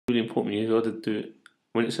important. You've got to do it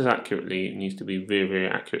when it says accurately. It needs to be very, very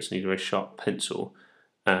accurate. So you need a very sharp pencil,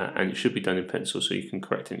 and it should be done in pencil so you can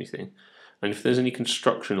correct anything. And if there's any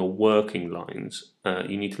construction or working lines,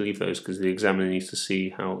 you need to leave those because the examiner needs to see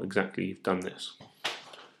how exactly you've done this.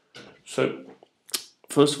 So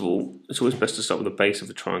first of all, it's always best to start with the base of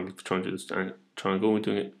the triangle. If you're trying to do this triangle, we're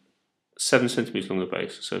doing it 7 centimeters along the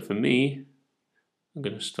base. So for me, I'm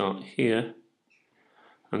going to start here.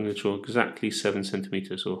 I'm going to draw exactly 7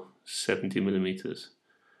 centimeters or 70 millimeters.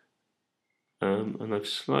 And I've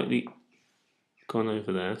slightly gone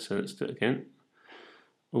over there, so let's do it again.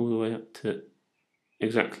 All the way up to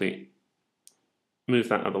exactly, move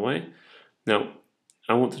that other way. Now,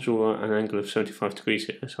 I want to draw an angle of 75 degrees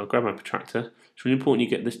here, so I'll grab my protractor. It's really important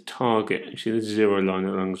you get this target. You see this 0 line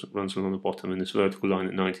that runs along the bottom and this vertical line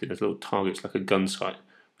at 90. There's little targets like a gun sight,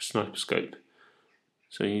 a sniper scope.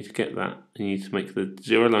 So you need to get that, and you need to make the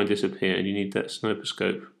 0 line disappear, and you need that sniper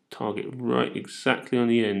scope target right exactly on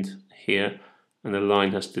the end here, and the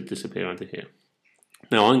line has to disappear under here.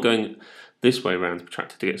 Now I'm going this way around the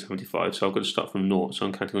protractor to get 75, so I've got to start from 0, so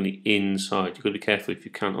I'm counting on the inside. You've got to be careful if you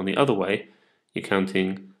count on the other way, you're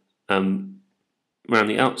counting around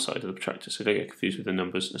the outside of the protractor, so don't get confused with the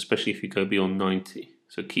numbers, especially if you go beyond 90.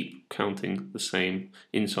 So keep counting the same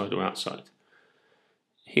inside or outside.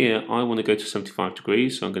 Here I want to go to 75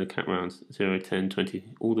 degrees, so I'm going to count around 0, 10,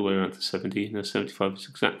 20, all the way around to 70. Now 75 is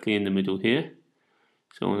exactly in the middle here,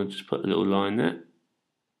 so I want to just put a little line there.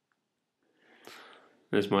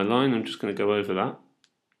 There's my line, I'm just going to go over that.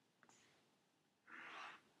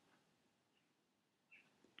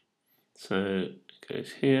 So it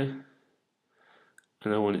goes here,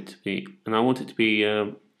 and I want it to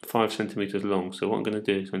be 5 centimeters long. So what I'm going to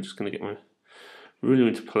do is I'm just going to get my ruler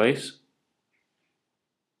into place,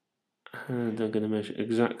 and I'm going to measure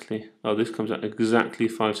exactly. Oh, this comes out exactly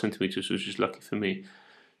 5 centimeters, which is lucky for me.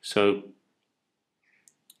 So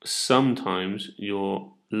sometimes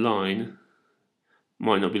your line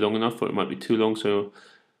might not be long enough, or it might be too long. So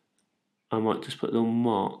I might just put a little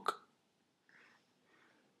mark,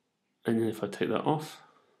 and then if I take that off,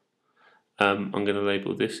 I'm going to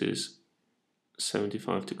label this as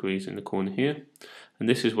 75 degrees in the corner here, and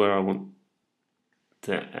this is where I want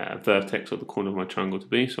the vertex or the corner of my triangle to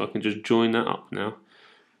be, so I can just join that up now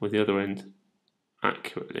with the other end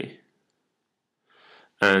accurately,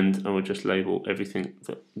 and I will just label everything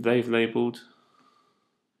that they've labelled.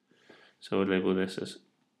 So I would label this as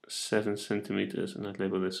 7 centimeters, and I'd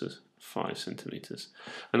label this as 5 centimeters,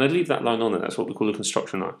 and I'd leave that line on there. That's what we call a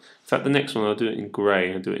construction line. In fact, the next one I'll do it in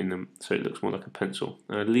grey. I'll do it in so it looks more like a pencil,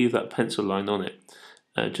 and I'd leave that pencil line on it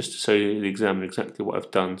just to show the examiner exactly what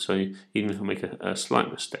I've done. So even if I make a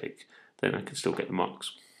slight mistake, then I can still get the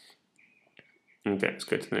marks. Okay, let's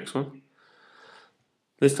go to the next one.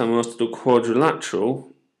 This time I'm asked to do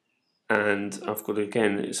quadrilateral, and I've got,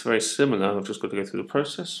 again, it's very similar. I've just got to go through the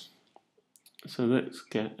process. So let's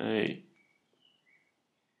get a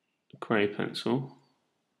grey pencil,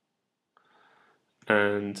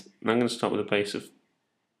 and I'm going to start with a base of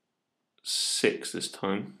 6 this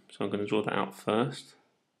time. So I'm going to draw that out first.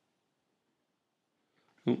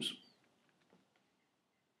 Oops.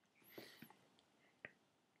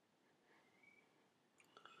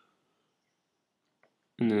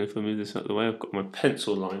 And then if I move this out of the way, I've got my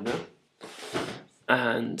pencil line now,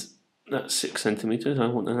 and that's 6 centimeters. I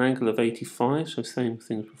want an angle of 85, so same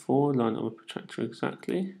thing as before. Line up my protractor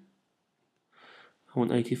exactly. I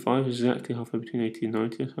want 85 exactly halfway between 80 and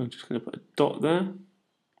 90, so I'm just going to put a dot there.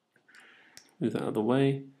 Move that out of the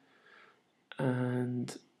way,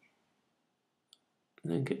 and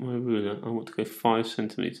then get my ruler. I want to go 5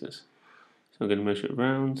 centimeters, so I'm going to measure it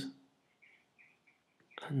round,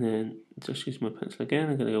 and then just use my pencil again.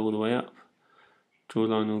 I'm going to go all the way up, draw a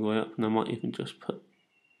line all the way up, and I might even just put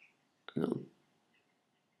a little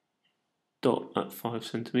dot at 5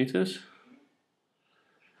 centimeters,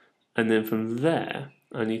 and then from there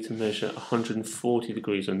I need to measure 140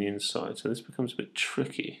 degrees on the inside. So this becomes a bit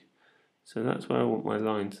tricky. So that's where I want my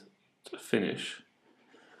line to finish.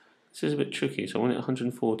 This is a bit tricky, so I want it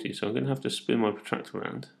 140, so I'm going to have to spin my protractor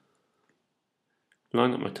around,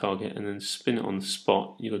 line up my target, and then spin it on the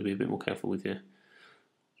spot. You've got to be a bit more careful with your...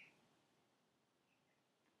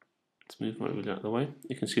 Let's move my ruler out of the way.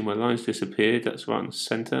 You can see my lines disappeared. That's right in the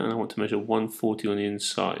centre, and I want to measure 140 on the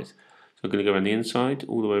inside. So I'm going to go around the inside,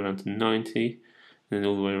 all the way around to 90, and then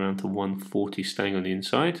all the way around to 140, staying on the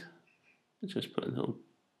inside. Let's just put a little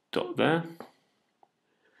dot there.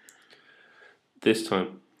 This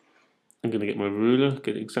time I'm going to get my ruler,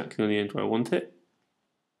 get it exactly on the end where I want it.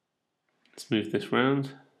 Let's move this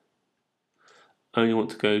round. I only want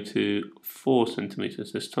to go to 4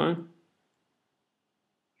 centimeters this time.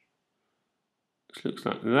 This looks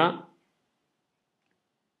like that.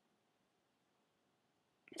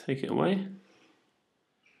 Take it away.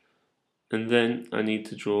 And then I need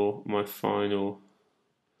to draw my final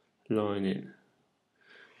line in,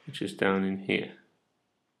 which is down in here.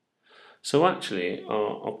 So actually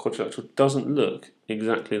our quadrilateral doesn't look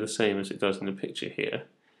exactly the same as it does in the picture here,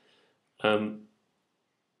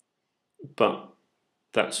 but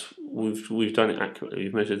we've done it accurately.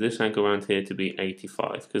 We've measured this angle around here to be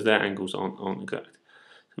 85 because their angles aren't exact.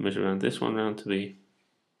 So measure around this one round to be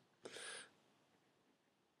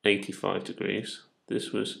 85 degrees.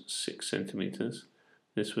 This was 6 centimeters.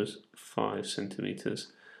 This was 5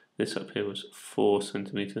 centimeters. This up here was 4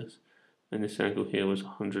 centimeters, and this angle here was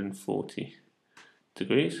 140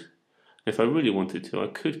 degrees. If I really wanted to, I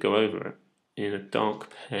could go over it in a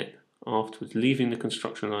dark pen afterwards, leaving the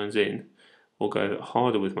construction lines in, or go a bit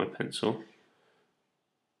harder with my pencil,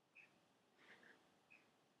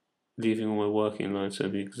 leaving all my working lines so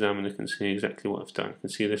the examiner can see exactly what I've done. I can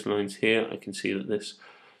see this line's here, I can see that this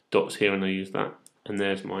dot's here, and I use that, and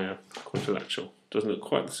there's my quadrilateral. Doesn't look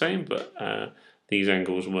quite the same, but these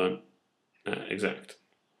angles weren't exact.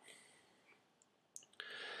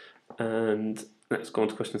 And let's go on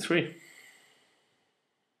to question 3.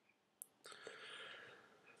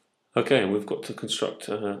 Okay, we've got to construct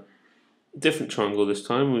a different triangle this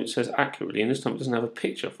time, which says accurately, and this time it doesn't have a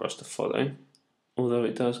picture for us to follow, although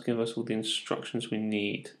it does give us all the instructions we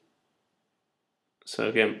need. So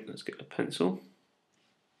again, let's get a pencil.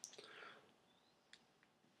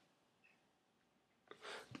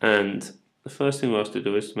 And the first thing we're asked to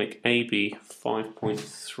do is to make AB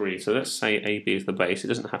 5.3. So let's say AB is the base. It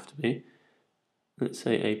doesn't have to be. Let's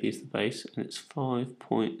say AB is the base, and it's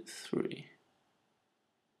 5.3.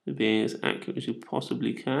 Being as accurate as you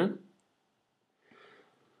possibly can.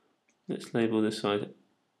 Let's label this side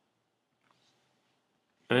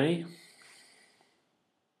A,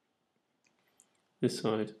 this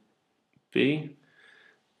side B,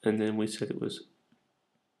 and then we said it was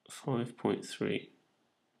 5.3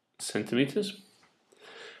 centimeters.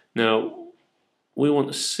 Now we want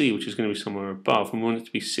a C, which is going to be somewhere above, and we want it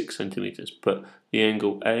to be 6 centimeters, but the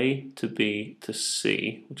angle A to B to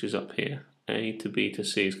C, which is up here, A to B to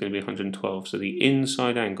C, is going to be 112. So the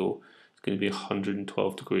inside angle is going to be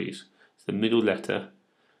 112 degrees. So the middle letter,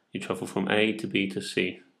 you travel from A to B to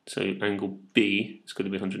C. So angle B is going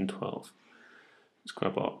to be 112. Let's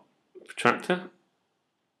grab our protractor.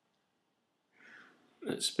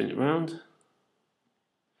 Let's spin it round.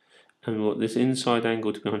 And we want this inside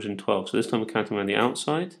angle to be 112. So this time we're counting around the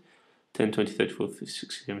outside. 10, 20, 30, 40, 50,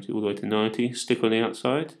 60, 70, all the way to 90. Stick on the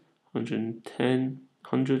outside. 110,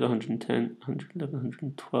 100, 110, 111,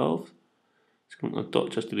 112. So we want our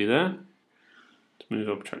dot just to be there. Let's move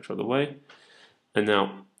our protractor out of the way. And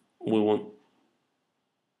now we want,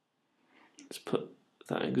 let's put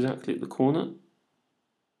that exactly at the corner.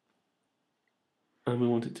 And we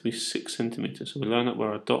want it to be 6 centimeters. So we line up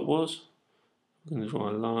where our dot was. We're going to draw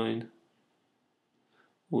a line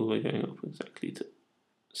all the way going up exactly to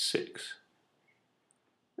 6.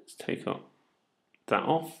 Let's take that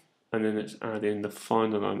off, and then let's add in the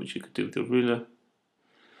final line, which you could do with your ruler,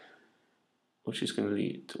 which is going to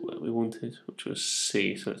lead to where we wanted, which was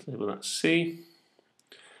C. So let's label that C,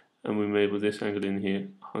 and we label this angle in here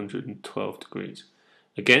 112 degrees.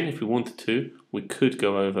 Again, if we wanted to, we could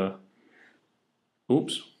go over,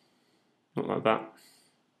 oops, not like that.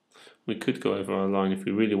 We could go over our line if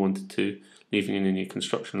we really wanted to, leaving in any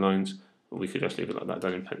construction lines, or we could just leave it like that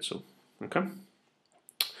done in pencil. Okay?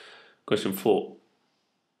 Question 4.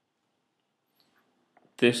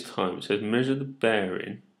 This time it says measure the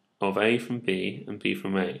bearing of A from B and B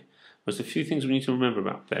from A. There's a few things we need to remember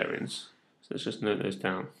about bearings, so let's just note those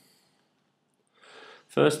down.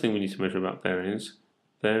 First thing we need to measure about bearings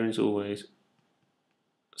always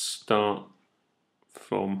start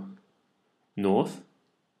from north.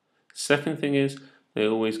 Second thing is they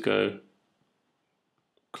always go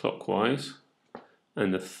clockwise,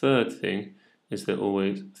 and the third thing is they're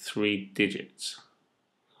always 3 digits.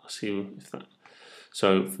 I'll see if that.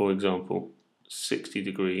 So for example, 60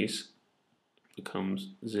 degrees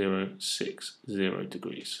becomes 060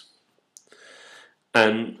 degrees.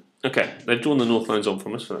 Okay, they've drawn the north lines on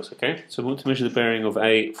from us, so that's okay. So we want to measure the bearing of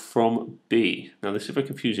A from B. Now this is very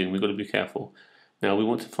confusing, we've got to be careful. Now we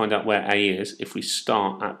want to find out where A is if we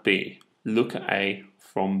start at B. Look at A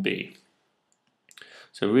from B.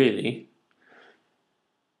 So really,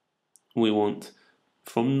 we want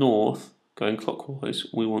from north, going clockwise,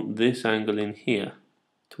 we want this angle in here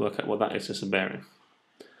to work out what that is as a bearing.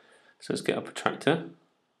 So let's get a protractor,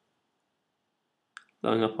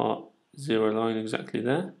 line up our 0 line exactly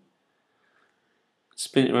there.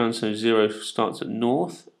 spin it around so 0 starts at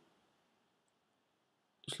north,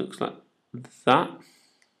 which looks like that.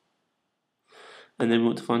 And then we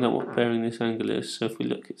want to find out what bearing this angle is. So if we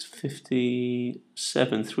look, it's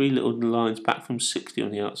 57, 3 little lines back from 60 on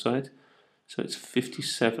the outside. So it's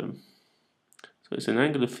 57. So it's an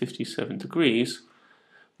angle of 57 degrees,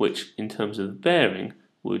 which in terms of the bearing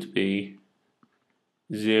would be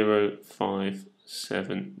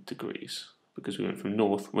 057 degrees, because we went from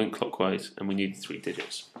north, went clockwise, and we needed 3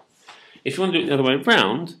 digits. If you want to do it the other way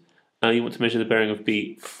around, you want to measure the bearing of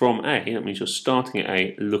B from A. That means you're starting at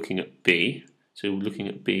A, looking at B. So we're looking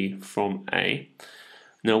at B from A.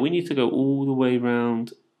 Now we need to go all the way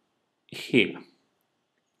around here.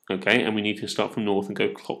 Okay, and we need to start from north and go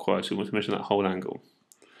clockwise. So we want to measure that whole angle.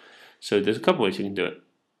 So there's a couple ways you can do it.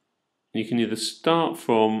 You can either start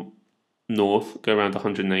from north, go around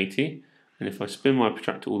 180, and if I spin my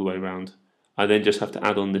protractor all the way around, I then just have to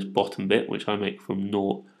add on this bottom bit, which I make from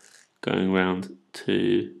 0 going around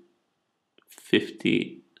to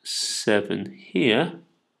 57 here.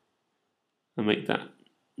 I make that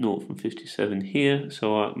 0 from 57 here,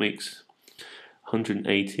 so it makes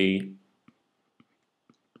 180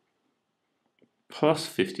 plus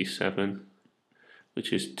 57,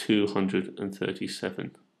 which is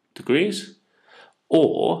 237 degrees.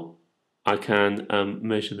 Or I can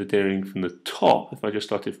measure the bearing from the top. If I just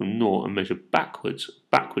started from 0 and measure backwards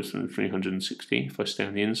from 360, if I stay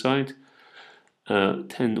on the inside,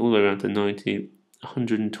 10 all the way around to 90,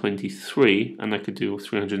 123, and I could do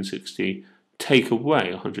 360, take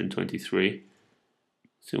away 123.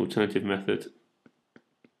 It's the alternative method.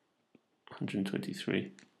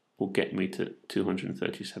 123 will get me to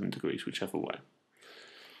 237 degrees, whichever way.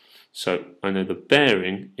 So I know the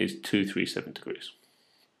bearing is 237 degrees.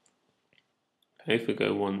 Okay, if we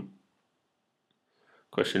go one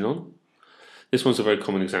question on. This one's a very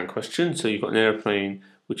common exam question. So you've got an aeroplane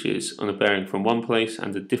which is on a bearing from one place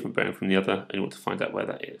and a different bearing from the other, and you want to find out where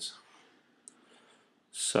that is.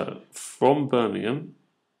 So from Birmingham,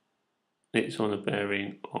 it's on a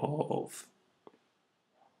bearing of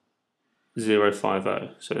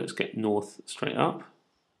 050. So let's get north straight up.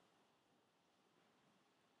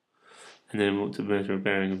 And then we want to measure a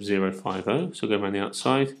bearing of 050. So go around the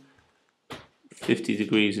outside. 50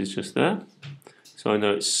 degrees is just there. So I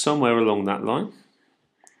know it's somewhere along that line.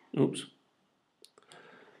 Oops.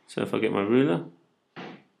 So if I get my ruler,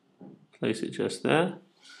 place it just there,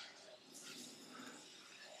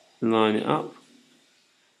 line it up,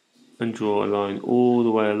 and draw a line all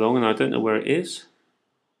the way along. And I don't know where it is,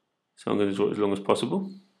 so I'm going to draw it as long as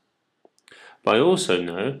possible. But I also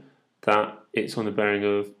know that it's on the bearing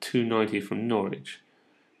of 290 from Norwich.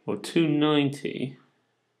 Well, 290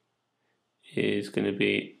 is going to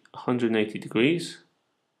be 180 degrees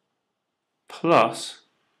plus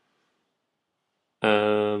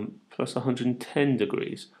 110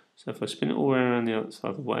 degrees. So if I spin it all around the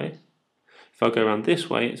other way, if I go around this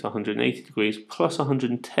way, it's 180 degrees plus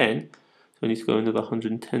 110. So I need to go another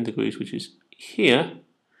 110 degrees, which is here.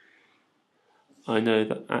 I know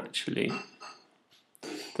that actually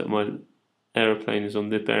that my aeroplane is on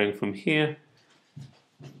the bearing from here,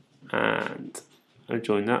 and I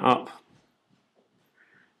join that up.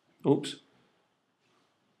 Oops.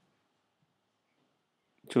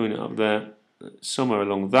 Join it up there, somewhere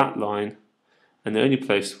along that line, and the only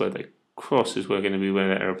place where they cross is going to be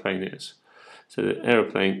where the aeroplane is. So the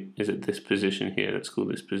aeroplane is at this position here. Let's call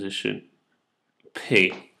this position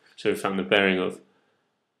P. So we found the bearing of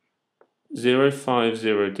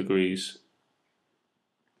 050 degrees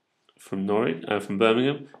from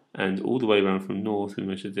Birmingham, and all the way around from north we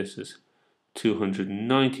measured this as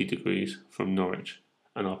 290 degrees from Norwich,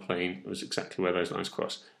 and our plane was exactly where those lines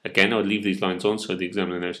cross. Again, I'll leave these lines on so the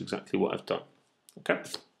examiner knows exactly what I've done. Okay.